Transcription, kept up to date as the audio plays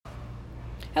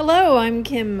Hello, I'm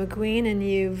Kim McQueen, and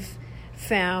you've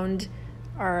found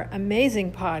our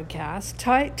amazing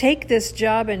podcast, Take This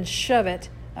Job and Shove It,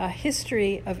 a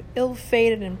history of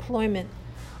ill-fated employment.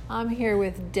 I'm here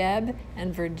with Deb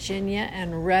and Virginia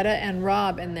and Retta and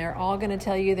Rob, and they're all going to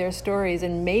tell you their stories,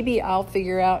 and maybe I'll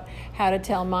figure out how to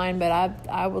tell mine, but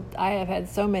I have had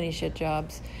so many shit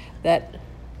jobs that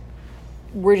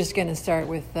we're just going to start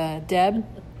with Deb.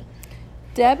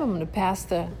 Deb, I'm going to pass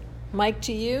the mic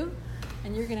to you,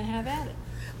 and you're going to have at it.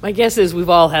 My guess is we've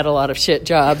all had a lot of shit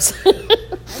jobs.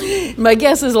 My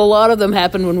guess is a lot of them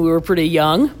happened when we were pretty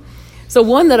young. So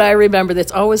one that I remember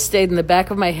that's always stayed in the back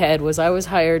of my head was I was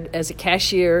hired as a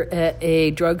cashier at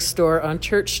a drugstore on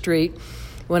Church Street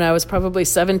when I was probably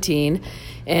 17.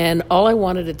 And all I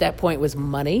wanted at that point was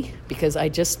money because I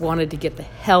just wanted to get the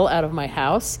hell out of my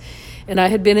house. And I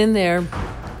had been in there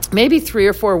maybe 3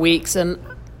 or 4 weeks. And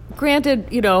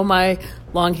granted, my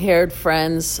long-haired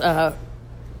friends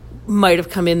might have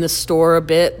come in the store a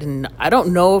bit, and I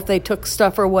don't know if they took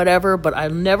stuff or whatever, but I'll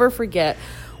never forget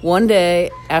one day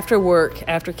after work,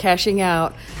 after cashing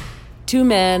out, 2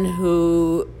 men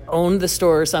who owned the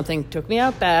store or something took me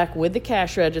out back with the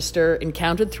cash register and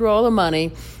counted through all the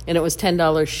money, and it was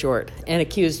 $10 short, and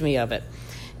accused me of it.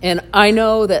 And I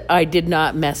know that I did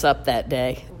not mess up that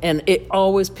day, and it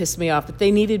always pissed me off that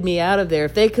they needed me out of there.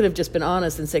 If they could have just been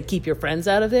honest and said, keep your friends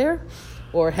out of there,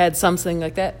 or had something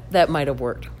like that, that might have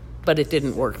worked. But it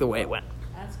didn't work the way it went.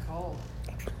 That's cold.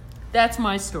 That's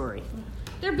my story.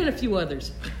 There have been a few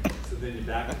others. So then you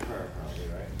back up her, probably,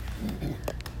 right?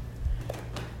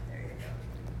 There you go.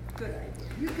 Good idea.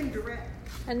 You can direct.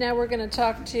 And now we're going to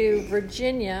talk to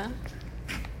Virginia.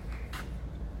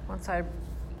 I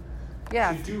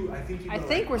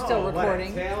think we're still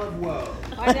recording. What a tale of woe.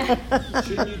 I know.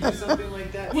 Shouldn't you do something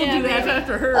like that? We'll do that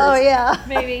after hers. Oh, yeah.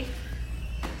 Maybe.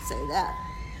 Say that.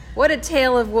 What a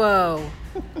tale of woe.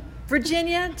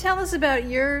 Virginia, tell us about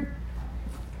your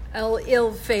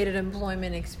ill-fated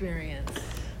employment experience.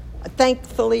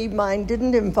 Thankfully, mine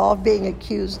didn't involve being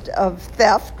accused of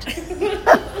theft.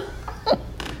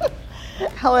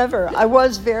 However, I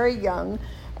was very young,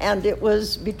 and it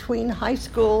was between high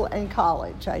school and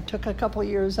college. I took a couple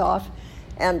years off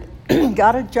and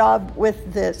got a job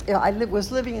with this. I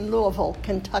was living in Louisville,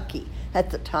 Kentucky at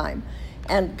the time,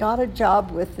 and got a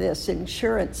job with this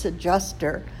insurance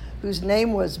adjuster whose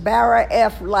name was Barra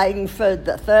F. Langford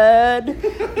III.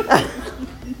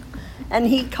 And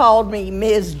he called me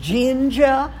Ms.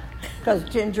 Ginger, because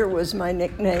Ginger was my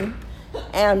nickname.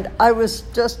 And I was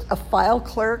just a file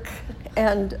clerk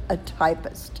and a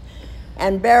typist.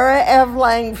 And Barra F.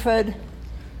 Langford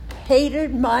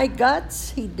hated my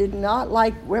guts. He did not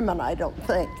like women, I don't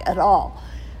think, at all.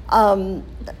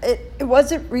 It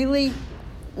wasn't really,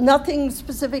 nothing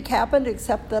specific happened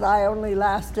except that I only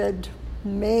lasted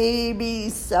maybe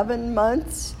 7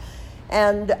 months,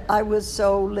 and I was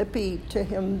so lippy to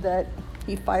him that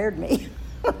he fired me.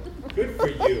 Good for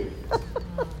you.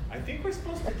 I think we're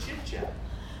supposed to chit-chat.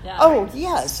 Yeah. Oh,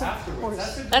 yes, of Afterwards.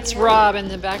 course. That's Rob in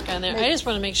the background there. I just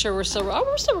want to make sure we're still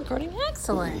recording.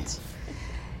 Excellent.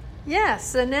 Yes,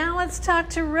 so now let's talk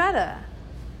to Retta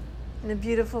in a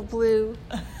beautiful blue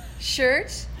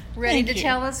shirt, ready to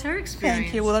tell us her experience.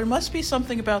 Thank you. Well, there must be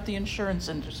something about the insurance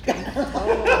industry.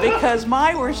 Because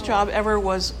my worst job ever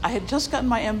was, I had just gotten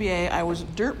my MBA. I was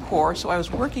dirt poor, so I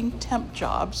was working temp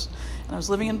jobs. And I was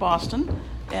living in Boston.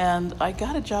 And I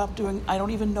got a job doing, I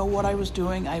don't even know what I was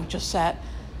doing. I just sat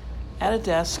at a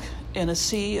desk in a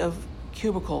sea of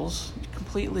cubicles,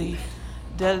 completely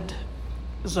dead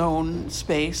zone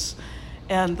space.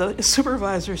 And the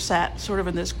supervisor sat sort of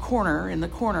in this corner, an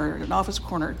office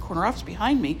corner office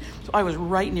behind me. So I was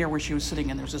right near where she was sitting,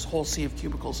 and there was this whole sea of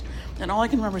cubicles. And all I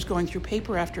can remember is going through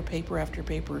paper after paper after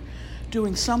paper,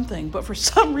 doing something. But for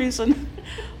some reason,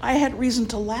 I had reason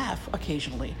to laugh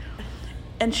occasionally.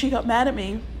 And she got mad at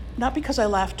me, not because I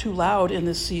laughed too loud in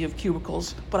this sea of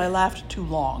cubicles, but I laughed too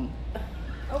long.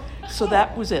 So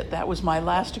that was it. That was my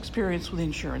last experience with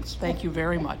insurance. Thank you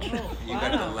very much. You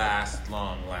got the last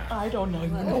long laugh. I don't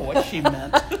even know what she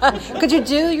meant. Could you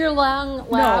do your long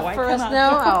laugh I for us cannot.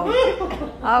 now?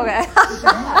 Oh, okay.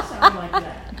 Sound like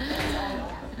that.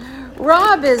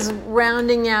 Rob is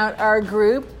rounding out our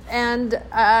group, and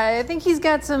I think he's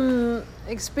got some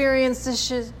experiences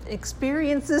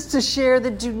to share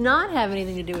that do not have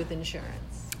anything to do with insurance.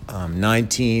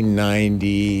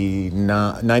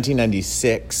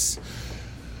 1996,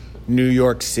 New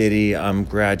York City. I'm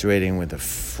graduating with a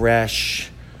fresh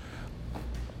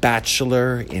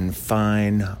Bachelor in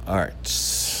Fine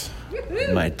Arts.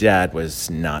 My dad was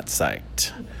not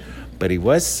psyched, but he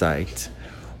was psyched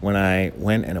when I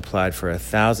went and applied for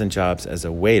 1,000 jobs as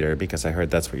a waiter, because I heard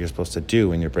that's what you're supposed to do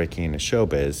when you're breaking into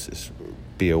showbiz, is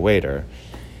be a waiter.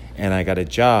 And I got a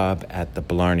job at the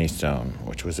Blarney Stone,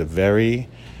 which was a very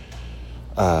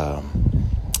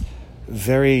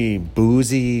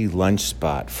boozy lunch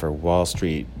spot for Wall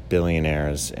Street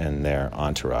billionaires and their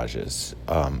entourages.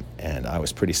 And I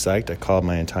was pretty psyched. I called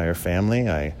my entire family.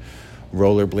 I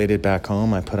rollerbladed back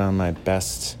home. I put on my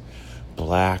best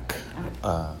black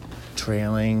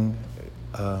trailing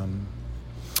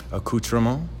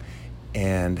accoutrement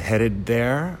and headed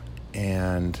there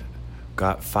and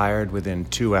got fired within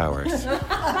 2 hours.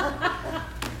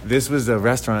 This was a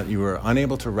restaurant. You were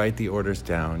unable to write the orders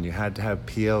down. You had to have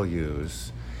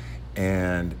PLUs.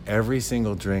 And every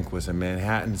single drink was a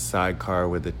Manhattan sidecar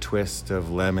with a twist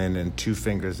of lemon and 2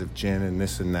 fingers of gin and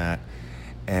this and that.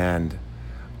 And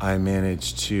I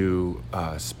managed to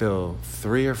spill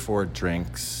 3 or 4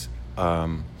 drinks.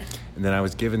 And then I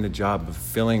was given the job of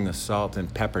filling the salt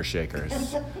and pepper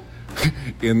shakers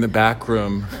in the back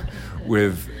room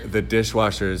with the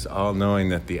dishwashers, all knowing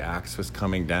that the axe was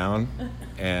coming down.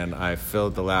 And I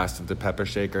filled the last of the pepper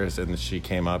shakers, and she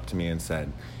came up to me and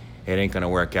said, "It ain't gonna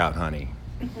work out, honey."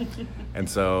 And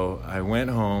so I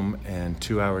went home, and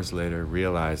 2 hours later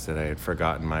realized that I had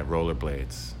forgotten my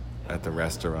rollerblades at the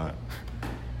restaurant.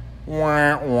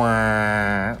 Wah,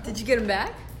 wah. Did you get them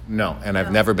back? No, and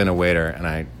I've never been a waiter, and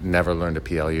I never learned a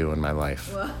PLU in my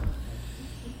life. Well,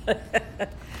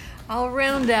 I'll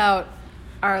round out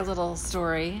our little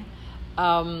story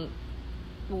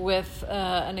with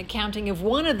an accounting of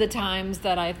one of the times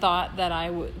that I thought that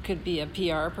I could be a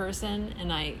PR person,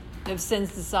 and I have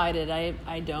since decided I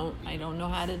don't know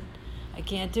how to. I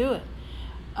can't do it.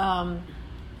 I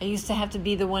used to have to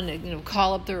be the one to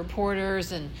call up the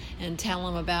reporters and tell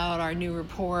them about our new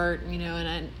report, and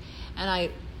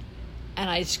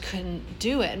I just couldn't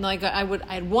do it. And I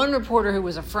had one reporter who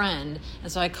was a friend,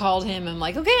 and so I called him. And I'm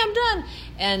like, okay, I'm done.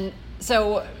 And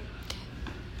so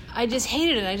I just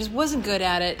hated it. I just wasn't good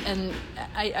at it, and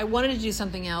I wanted to do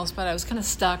something else, but I was kind of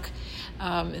stuck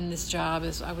in this job.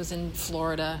 I was in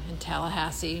Florida, in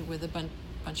Tallahassee, with a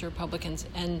bunch of Republicans,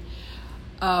 and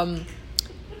I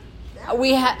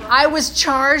was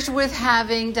charged with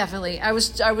having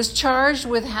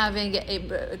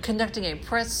conducting a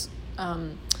press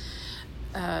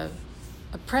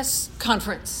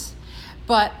conference,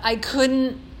 but I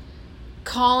couldn't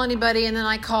call anybody, and then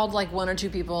I called like 1 or 2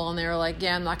 people, and they were like,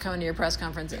 "Yeah, I'm not coming to your press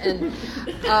conference." And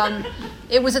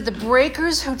it was at the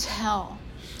Breakers Hotel,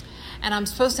 and I'm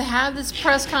supposed to have this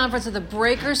press conference at the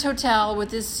Breakers Hotel with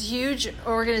this huge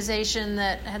organization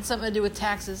that had something to do with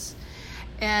taxes.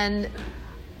 And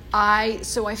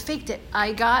so I faked it.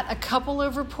 I got a couple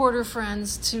of reporter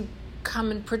friends to come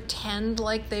and pretend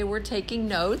like they were taking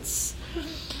notes.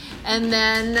 And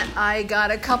then I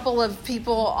got a couple of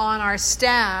people on our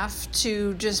staff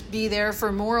to just be there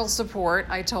for moral support.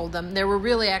 I told them they were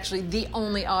really actually the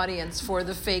only audience for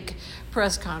the fake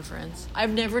press conference.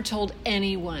 I've never told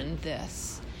anyone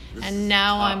this. And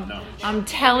now I'm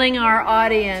telling our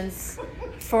audience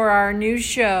for our new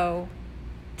show,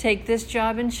 take this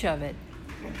job and shove it.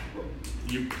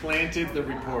 You planted the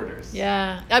reporters.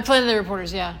 Yeah, I planted the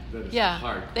reporters. Yeah, That is yeah.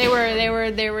 hard. They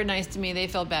were nice to me. They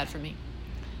felt bad for me.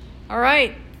 All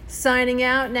right, signing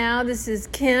out now. This is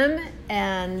Kim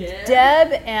and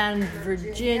Deb and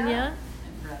Virginia.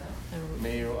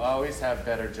 May you always have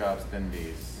better jobs than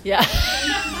these. Yeah.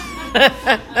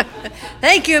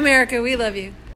 Thank you, America. We love you.